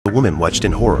The woman watched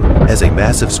in horror as a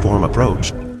massive storm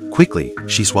approached. Quickly,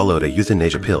 she swallowed a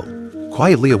euthanasia pill,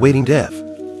 quietly awaiting death.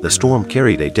 The storm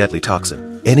carried a deadly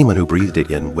toxin. Anyone who breathed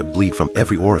it in would bleed from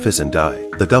every orifice and die.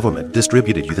 The government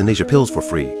distributed euthanasia pills for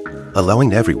free,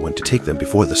 allowing everyone to take them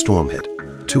before the storm hit,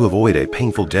 to avoid a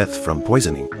painful death from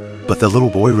poisoning. But the little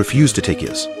boy refused to take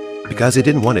his, because he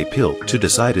didn't want a pill to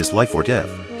decide his life or death.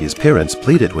 His parents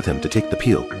pleaded with him to take the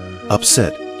pill.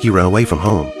 Upset, he ran away from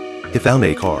home. He found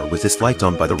a car with its lights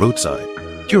on by the roadside.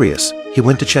 Curious, he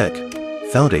went to check.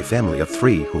 Found a family of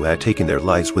 3 who had taken their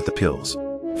lives with the pills.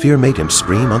 Fear made him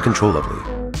scream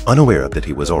uncontrollably, unaware that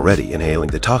he was already inhaling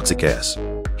the toxic gas.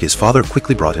 His father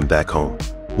quickly brought him back home.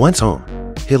 Once home,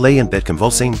 he lay in bed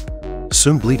convulsing,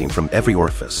 soon bleeding from every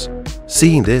orifice.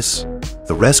 Seeing this,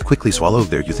 the rest quickly swallowed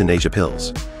their euthanasia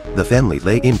pills. The family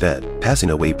lay in bed, passing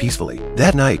away peacefully.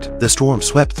 That night, the storm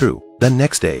swept through. The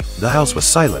next day, the house was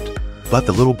silent, but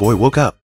the little boy woke up.